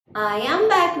I am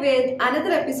back with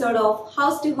another episode of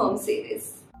House to Home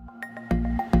series.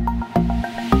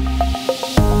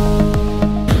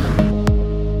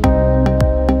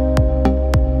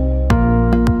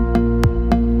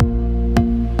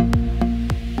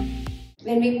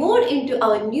 When we moved into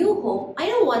our new home, I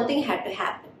know one thing had to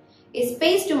happen. A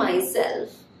space to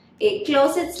myself, a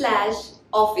closet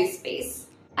 / office space.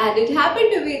 And it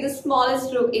happened to be the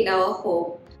smallest room in our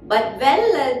home, but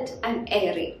well lit and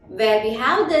airy, where we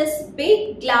have this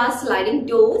big glass sliding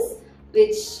doors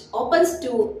which opens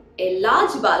to a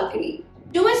large balcony.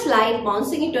 Too much light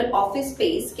bouncing into an office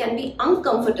space can be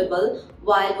uncomfortable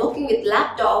while working with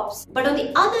laptops, but on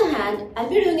the other hand, I'll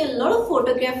be doing a lot of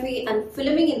photography and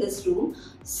filming in this room,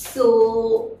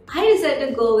 so I decided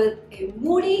to go with a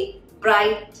moody,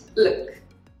 bright look.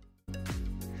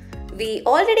 We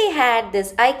already had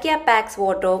this Ikea Pax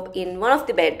wardrobe in one of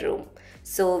the bedrooms,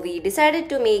 so we decided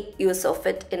to make use of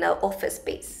it in our office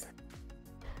space.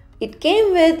 It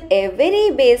came with a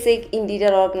very basic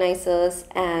interior organizers,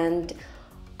 and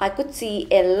I could see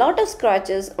a lot of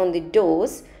scratches on the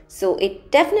doors, so it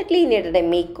definitely needed a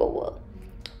makeover.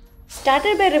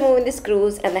 Started by removing the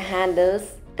screws and the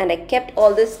handles, and I kept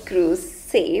all the screws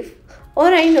safe, or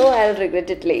I know I'll regret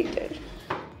it later.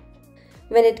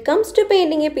 When it comes to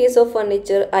painting a piece of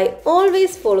furniture, I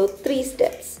always follow 3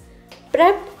 steps: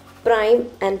 prep, prime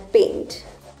and paint.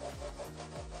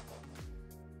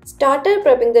 Started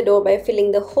prepping the door by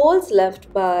filling the holes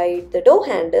left by the door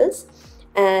handles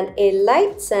and a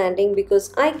light sanding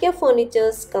because IKEA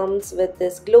furniture comes with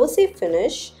this glossy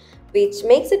finish which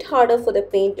makes it harder for the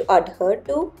paint to adhere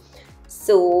to.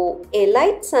 So a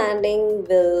light sanding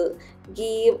will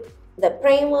give the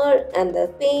primer and the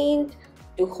paint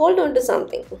to hold on to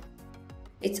something.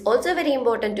 It's also very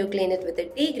important to clean it with a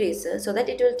degreaser so that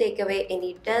it will take away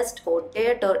any dust or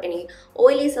dirt or any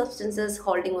oily substances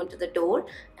holding onto the door,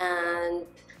 and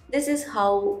this is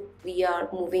how we are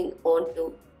moving on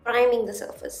to priming the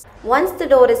surface. Once the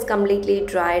door is completely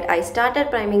dried, I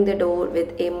started priming the door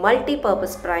with a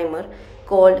multi-purpose primer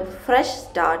called Fresh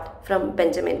Start from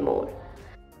Benjamin Moore.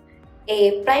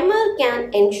 A primer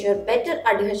can ensure better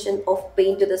adhesion of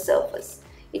paint to the surface.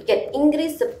 It can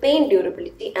increase the paint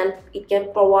durability and it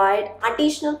can provide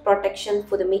additional protection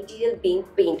for the material being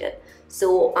painted.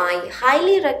 So I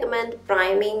highly recommend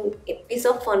priming a piece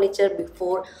of furniture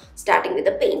before starting with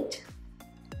the paint.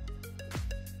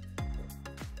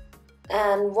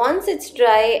 And once it's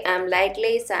dry, I'm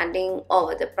lightly sanding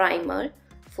over the primer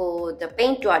for the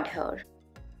paint to adhere.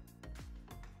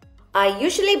 I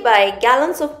usually buy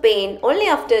gallons of paint only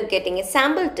after getting a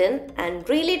sample tin and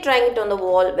really trying it on the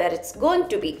wall where it's going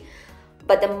to be.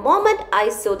 But the moment I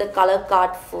saw the color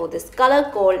card for this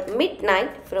color called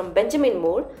Midnight from Benjamin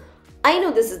Moore, I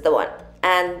knew this is the one,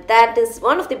 and that is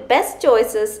one of the best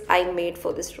choices I made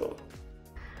for this room.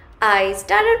 I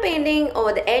started painting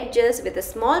over the edges with a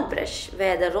small brush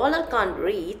where the roller can't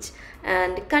reach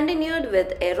and continued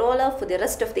with a roller for the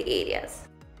rest of the areas.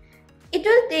 It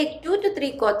will take 2 to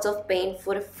 3 coats of paint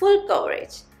for a full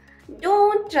coverage.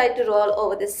 Don't try to roll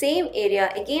over the same area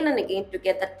again and again to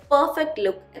get that perfect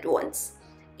look at once,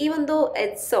 even though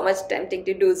it's so much tempting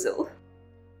to do so.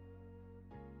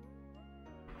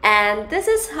 And this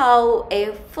is how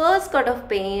a first coat of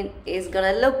paint is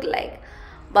gonna look like,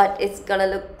 but it's gonna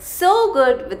look so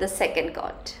good with the second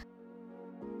coat.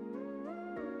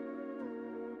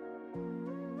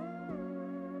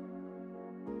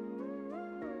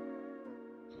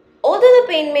 Although the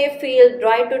paint may feel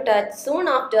dry to touch soon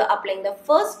after applying the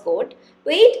first coat,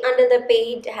 wait until the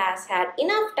paint has had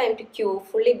enough time to cure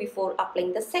fully before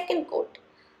applying the second coat.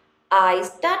 I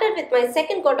started with my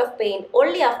second coat of paint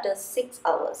only after 6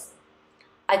 hours.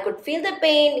 I could feel the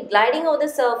paint gliding over the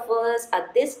surface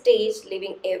at this stage,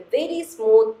 leaving a very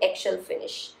smooth eggshell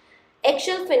finish.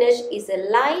 Eggshell finish is a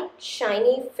light,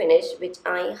 shiny finish which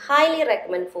I highly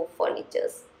recommend for furniture,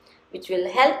 which will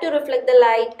help to reflect the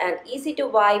light and easy to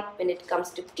wipe when it comes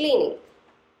to cleaning.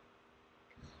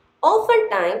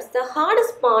 Oftentimes, the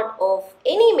hardest part of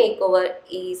any makeover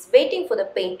is waiting for the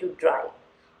paint to dry.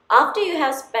 After you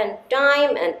have spent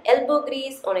time and elbow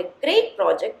grease on a great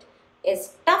project,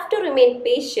 it's tough to remain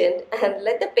patient and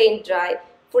let the paint dry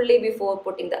fully before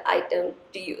putting the item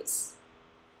to use.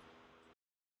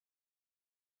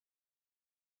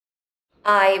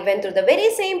 I went through the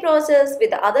very same process with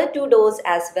the other 2 doors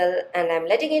as well, and I'm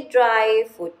letting it dry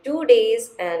for 2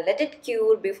 days and let it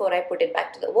cure before I put it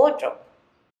back to the wardrobe.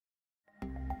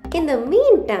 In the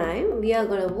meantime, we are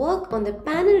going to work on the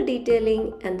panel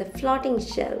detailing and the floating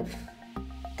shelf.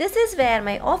 This is where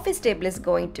my office table is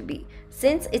going to be.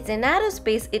 Since it's a narrow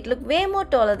space, it looks way more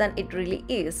taller than it really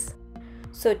is.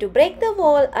 So to break the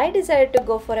wall, I decided to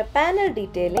go for a panel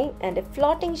detailing and a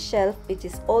floating shelf which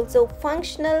is also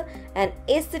functional and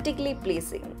aesthetically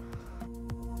pleasing.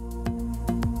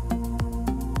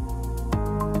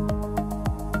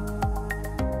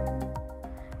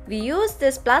 We used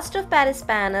this plaster of Paris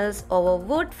panels over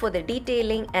wood for the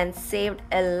detailing and saved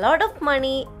a lot of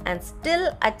money and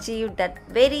still achieved that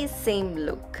very same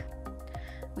look.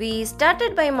 We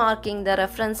started by marking the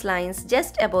reference lines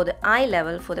just above the eye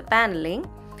level for the paneling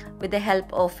with the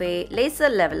help of a laser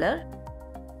leveler,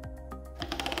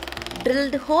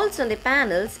 drilled holes on the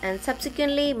panels and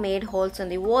subsequently made holes on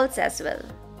the walls as well.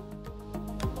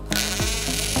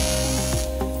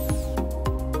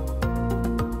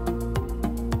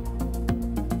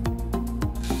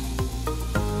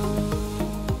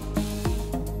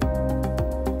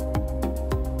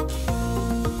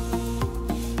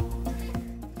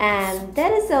 And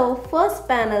there is our first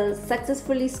panel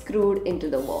successfully screwed into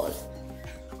the wall.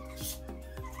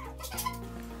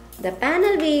 The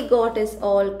panel we got is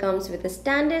all comes with a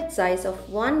standard size of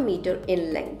 1 meter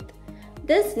in length.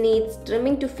 This needs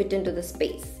trimming to fit into the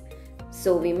space.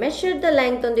 So we measured the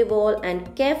length on the wall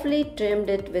and carefully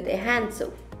trimmed it with a handsaw.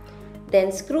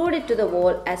 Then screwed it to the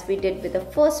wall as we did with the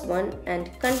first one and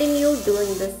continued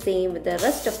doing the same with the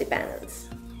rest of the panels.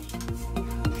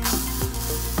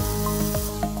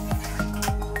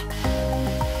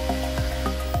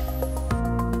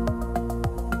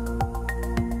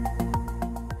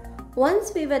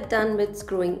 Once we were done with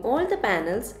screwing all the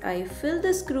panels, I filled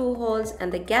the screw holes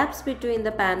and the gaps between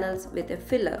the panels with a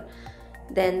filler,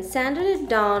 then sanded it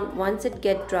down once it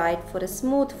get dried for a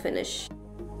smooth finish.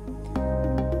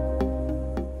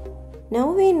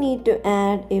 Now we need to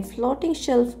add a floating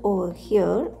shelf over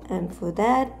here, and for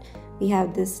that we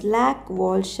have this slack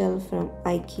wall shelf from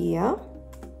Ikea.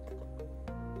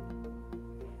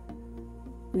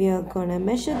 We are gonna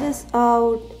measure this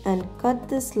out and cut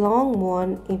this long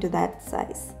one into that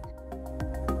size.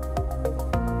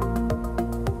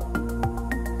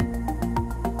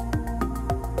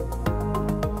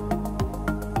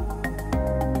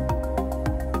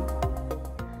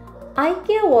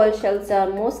 Ikea wall shelves are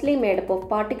mostly made up of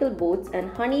particle boards and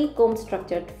honeycomb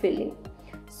structured filling.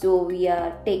 So we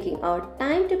are taking our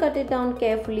time to cut it down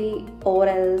carefully, or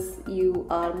else you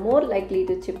are more likely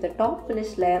to chip the top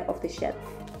finished layer of the shelf.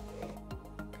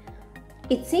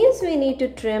 It seems we need to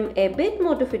trim a bit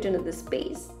more to fit into the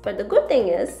space, but the good thing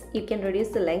is you can reduce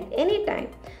the length anytime,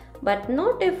 but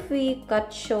not if we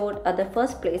cut short at the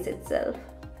first place itself.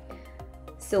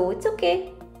 So it's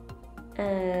okay,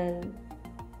 and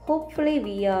hopefully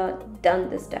we are done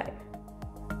this time.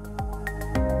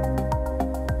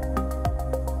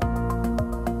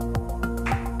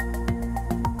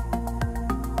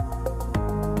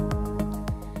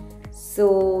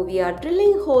 So we are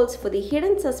drilling holes for the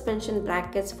hidden suspension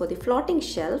brackets for the floating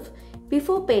shelf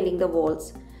before painting the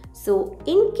walls. So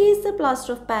in case the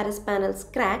plaster of Paris panels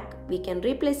crack, we can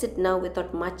replace it now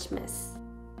without much mess.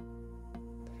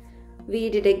 We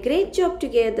did a great job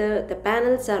together, the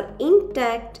panels are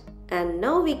intact, and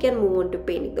now we can move on to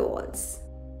painting the walls.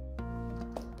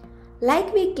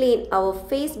 Like we clean our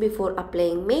face before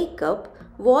applying makeup,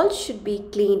 walls should be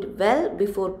cleaned well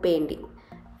before painting.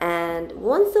 And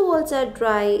once the walls are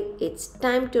dry, it's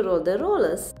time to roll the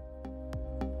rollers.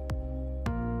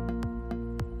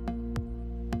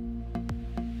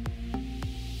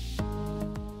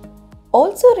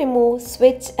 Also remove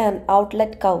switch and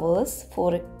outlet covers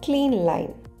for a clean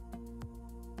line.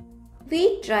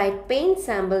 We tried paint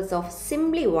samples of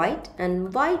Simply White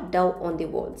and White Dove on the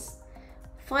walls.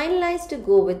 Finalized to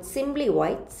go with Simply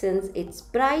White since it's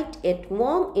bright yet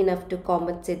warm enough to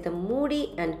compensate the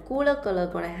moody and cooler color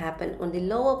gonna happen on the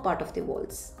lower part of the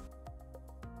walls.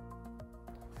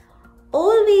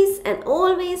 Always and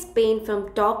always paint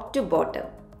from top to bottom.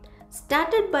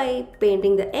 Started by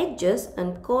painting the edges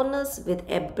and corners with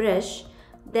a brush,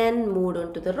 then moved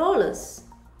on to the rollers.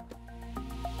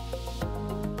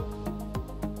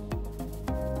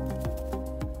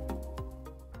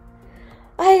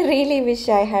 I really wish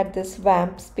I had this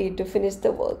vamp speed to finish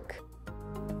the work.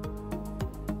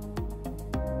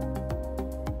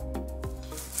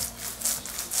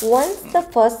 Once the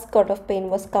first coat of paint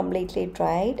was completely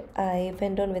dried, I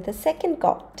went on with the second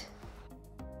coat.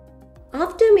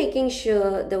 After making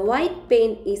sure the white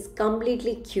paint is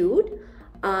completely cured,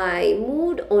 I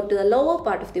moved on to the lower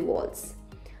part of the walls.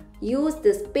 Use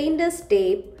this painter's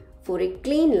tape for a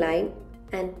clean line,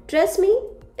 and trust me,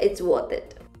 it's worth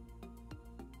it.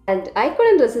 And I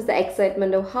couldn't resist the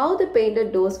excitement of how the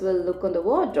painted doors will look on the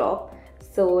wardrobe,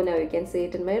 so now you can see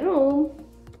it in my room.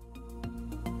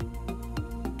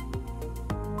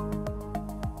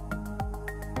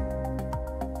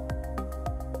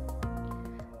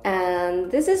 and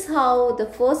this is how the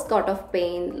first coat of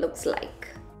paint looks like.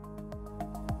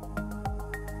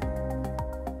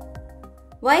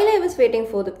 While I was waiting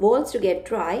for the walls to get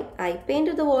dry, I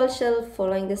painted the wall shelf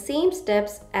following the same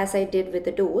steps as I did with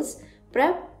the doors: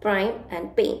 prep, prime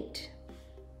and paint.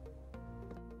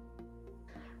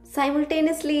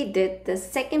 Simultaneously did the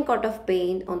second coat of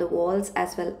paint on the walls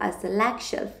as well as the lag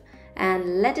shelf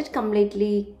and let it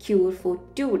completely cure for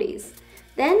 2 days.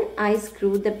 Then I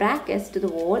screwed the brackets to the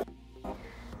wall,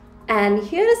 and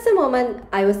here is the moment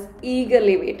I was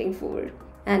eagerly waiting for,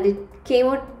 and it came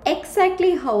out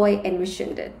exactly how I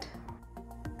envisioned it.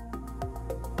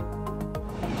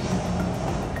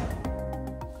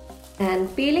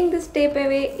 And peeling this tape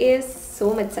away is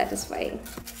so much satisfying.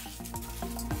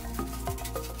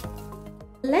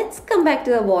 Let's come back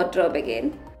to the wardrobe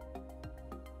again.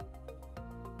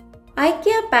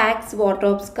 Ikea Pax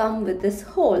wardrobes come with these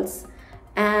holes,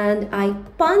 and I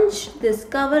punch this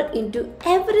cover into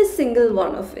every single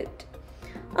one of it.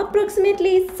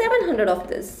 Approximately 700 of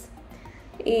this.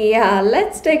 Yeah,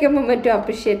 let's take a moment to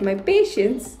appreciate my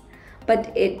patience,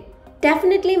 but it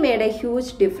definitely made a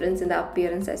huge difference in the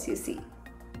appearance, as you see.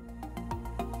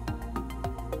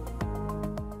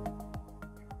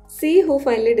 See who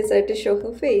finally decided to show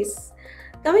her face.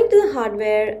 Coming to the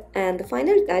hardware and the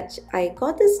final touch, I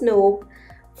got this knob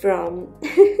from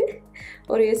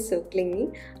oh, you're so clingy.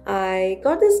 I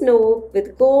got this knob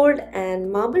with gold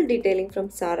and marble detailing from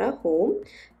Sarah Home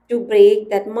to break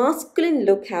that masculine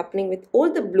look happening with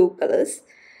all the blue colors.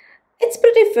 It's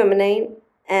pretty feminine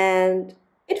and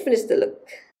it finished the look.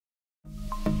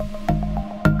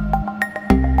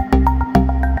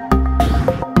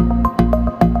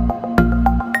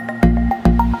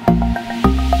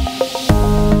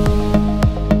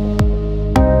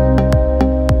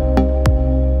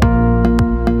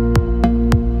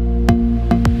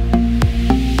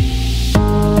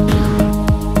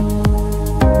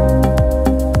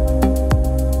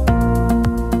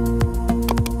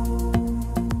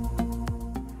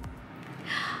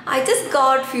 I just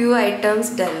got few items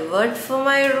delivered for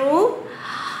my room.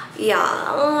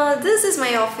 Yeah, this is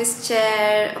my office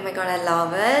chair. Oh my god, I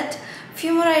love it.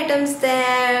 Few more items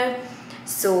there.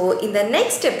 So in the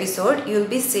next episode, you'll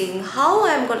be seeing how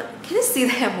I'm gonna... Can you see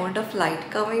the amount of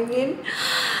light coming in?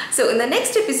 So in the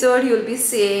next episode, you'll be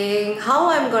seeing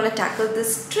how I'm gonna tackle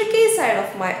this tricky side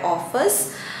of my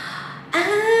office.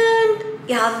 And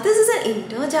yeah, this is an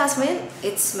indoor jasmine.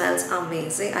 It smells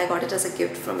amazing. I got it as a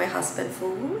gift from my husband for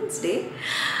Women's Day.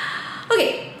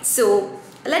 Okay, so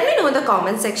let me know in the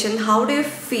comment section how do you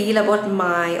feel about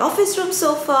my office room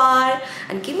so far,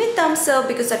 and give me a thumbs up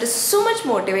because that is so much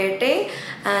motivating.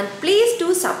 And please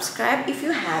do subscribe if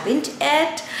you haven't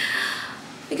yet,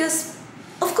 because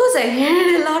of course I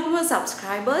need a lot more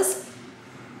subscribers.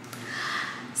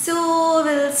 So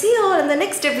we'll see you all in the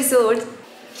next episode.